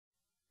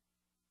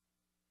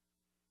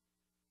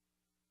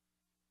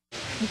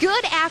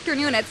Good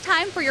afternoon. It's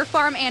time for your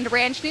Farm and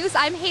Ranch News.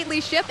 I'm Haley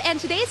Shipp, and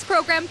today's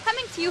program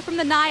coming to you from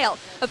the Nile.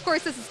 Of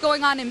course, this is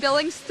going on in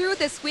Billings through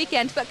this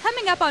weekend, but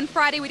coming up on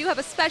Friday, we do have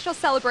a special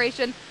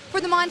celebration for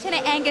the Montana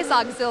Angus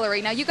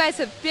Auxiliary. Now, you guys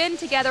have been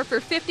together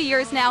for 50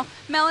 years now.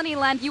 Melanie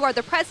Lund, you are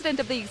the president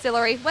of the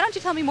auxiliary. Why don't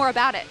you tell me more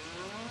about it?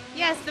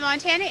 Yes, the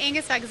Montana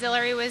Angus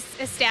Auxiliary was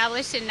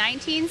established in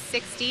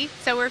 1960,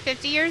 so we're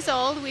 50 years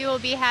old. We will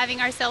be having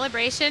our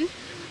celebration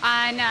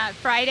on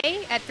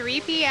Friday at 3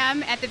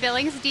 p.m. at the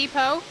Billings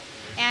Depot,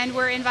 and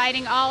we're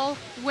inviting all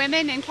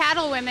women and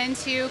cattle women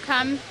to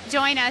come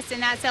join us in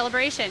that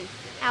celebration.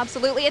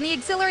 Absolutely. And the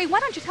auxiliary,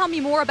 why don't you tell me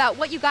more about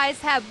what you guys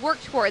have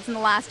worked towards in the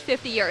last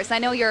 50 years? I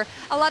know you're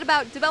a lot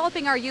about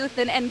developing our youth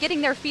and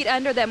getting their feet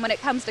under them when it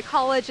comes to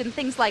college and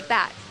things like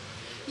that.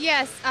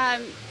 Yes,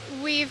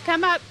 we've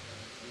come up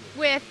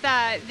with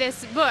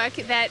this book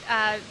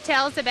that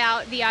tells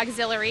about the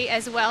auxiliary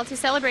as well to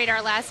celebrate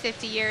our last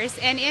 50 years.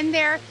 And in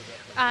there,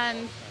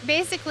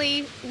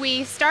 basically,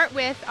 we start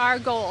with our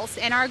goals,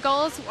 and our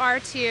goals are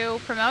to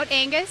promote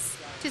Angus,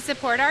 to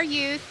support our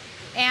youth,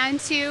 and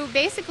to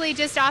basically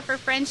just offer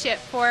friendship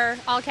for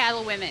all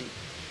cattle women.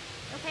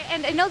 Okay,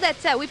 and I know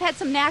that we've had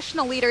some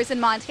national leaders in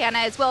Montana,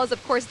 as well as,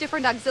 of course,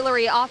 different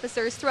auxiliary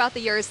officers throughout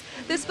the years.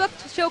 This book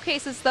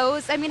showcases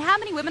those. I mean, how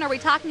many women are we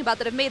talking about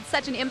that have made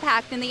such an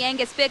impact in the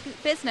Angus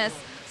business,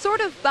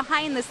 sort of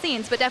behind the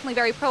scenes, but definitely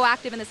very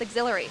proactive in this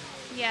auxiliary?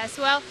 Yes,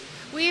 well,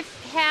 we've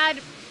had,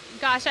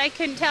 gosh, I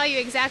couldn't tell you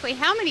exactly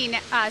how many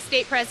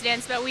state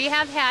presidents, but we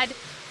have had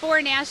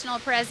 4 national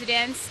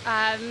presidents,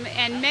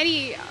 and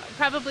many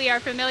probably are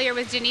familiar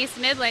with Janice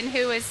Midland,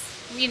 who was,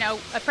 you know,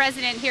 a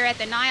president here at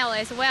the Nile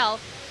as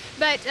well.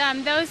 But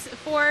those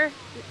 4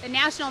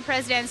 national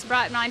presidents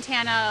brought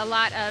Montana a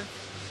lot of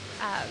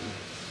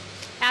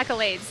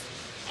accolades.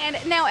 And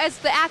now, as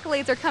the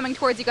accolades are coming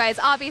towards you guys,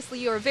 obviously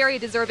you are very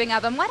deserving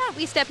of them. Why don't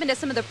we step into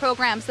some of the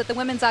programs that the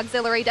Women's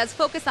Auxiliary does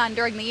focus on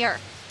during the year?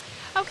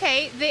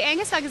 Okay, the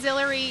Angus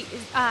Auxiliary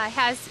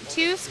has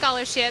 2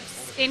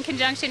 scholarships in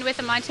conjunction with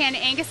the Montana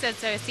Angus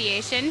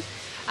Association.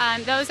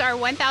 Those are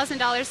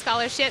 $1,000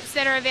 scholarships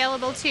that are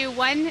available to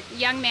 1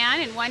 young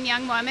man and 1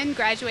 young woman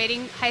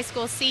graduating high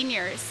school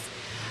seniors.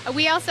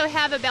 We also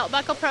have a belt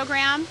buckle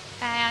program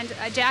and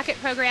a jacket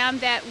program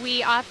that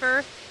we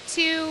offer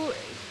to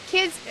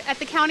kids at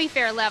the county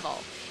fair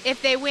level. If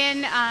they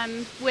win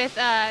with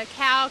a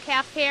cow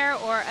calf pair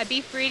or a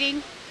beef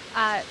breeding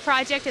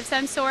project of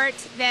some sort,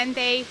 then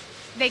they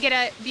get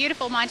a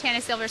beautiful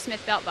Montana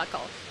Silversmith belt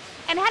buckle.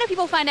 And how do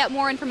people find out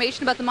more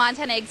information about the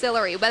Montana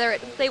Auxiliary, whether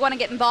they want to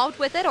get involved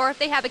with it or if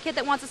they have a kid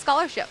that wants a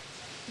scholarship?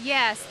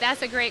 Yes,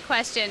 that's a great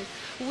question.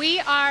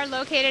 We are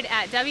located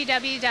at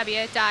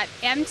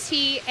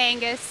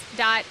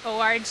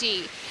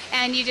www.mtangus.org,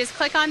 and you just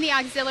click on the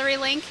auxiliary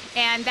link,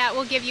 and that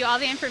will give you all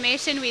the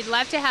information. We'd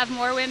love to have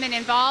more women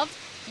involved.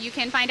 You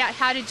can find out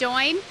how to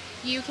join.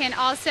 You can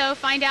also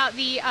find out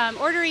the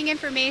ordering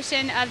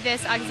information of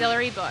this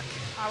auxiliary book.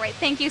 All right,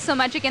 thank you so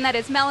much. Again, that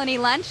is Melanie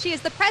Lund. She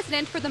is the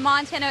president for the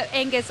Montana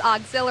Angus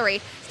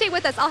Auxiliary. Stay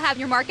with us. I'll have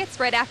your markets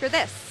right after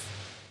this.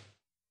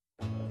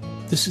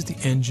 This is the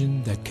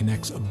engine that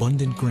connects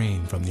abundant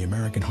grain from the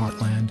American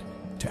heartland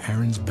to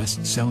Aaron's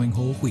best-selling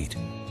whole wheat,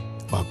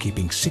 while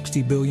keeping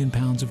 60 billion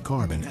pounds of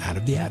carbon out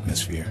of the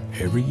atmosphere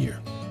every year.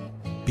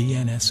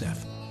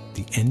 BNSF,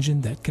 the engine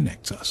that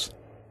connects us.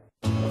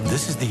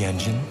 This is the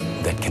engine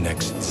that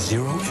connects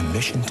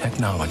zero-emission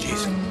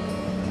technologies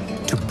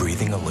to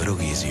breathing a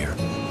little easier,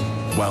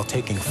 while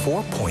taking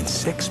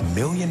 4.6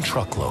 million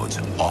truckloads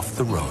off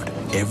the road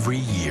every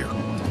year.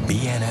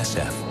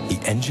 BNSF, the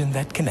engine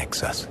that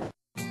connects us.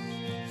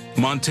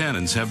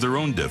 Montanans have their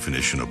own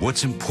definition of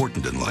what's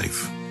important in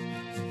life.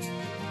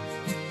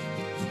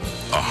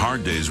 A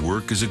hard day's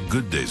work is a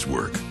good day's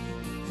work.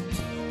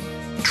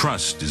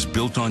 Trust is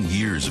built on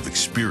years of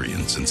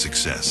experience and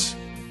success.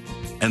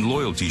 And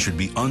loyalty should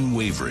be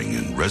unwavering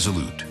and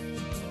resolute.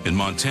 In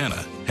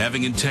Montana,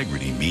 having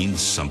integrity means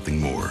something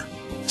more.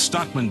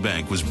 Stockman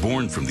Bank was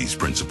born from these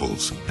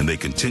principles, and they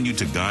continue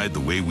to guide the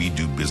way we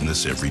do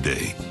business every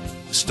day.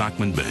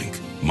 Stockman Bank,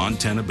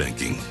 Montana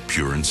banking,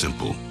 pure and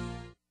simple.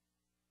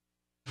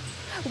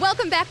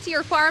 Welcome back to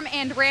your Farm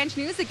and Ranch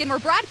News. Again, we're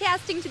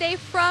broadcasting today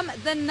from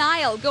the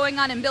Nile, going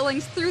on in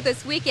Billings through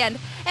this weekend.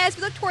 As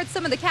we look towards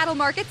some of the cattle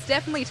markets,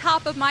 definitely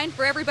top of mind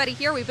for everybody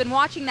here. We've been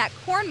watching that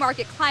corn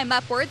market climb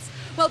upwards.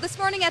 Well, this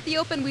morning at the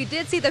open, we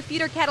did see the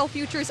feeder cattle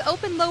futures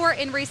open lower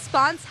in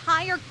response.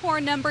 Higher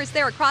corn numbers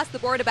there across the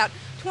board, about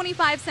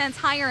 25 cents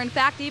higher, in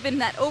fact, even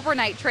that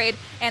overnight trade,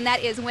 and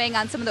that is weighing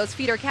on some of those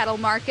feeder cattle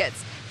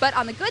markets. But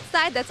on the good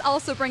side, that's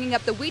also bringing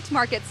up the wheat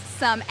markets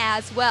some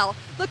as well.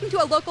 Looking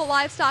to a local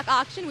livestock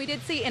auction, we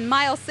did see in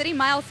Miles City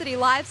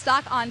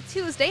Livestock on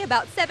Tuesday,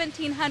 about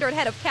 1,700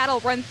 head of cattle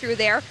run through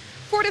there.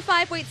 4 to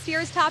 5 weight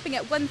steers topping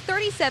at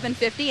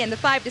 $137.50, and the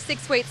 5 to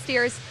 6 weight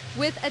steers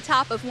with a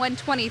top of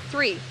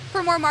 $123.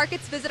 For more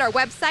markets, visit our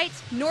website,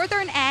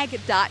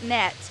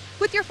 northernag.net.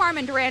 With your Farm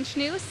and Ranch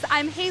News,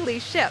 I'm Haley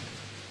Shipp.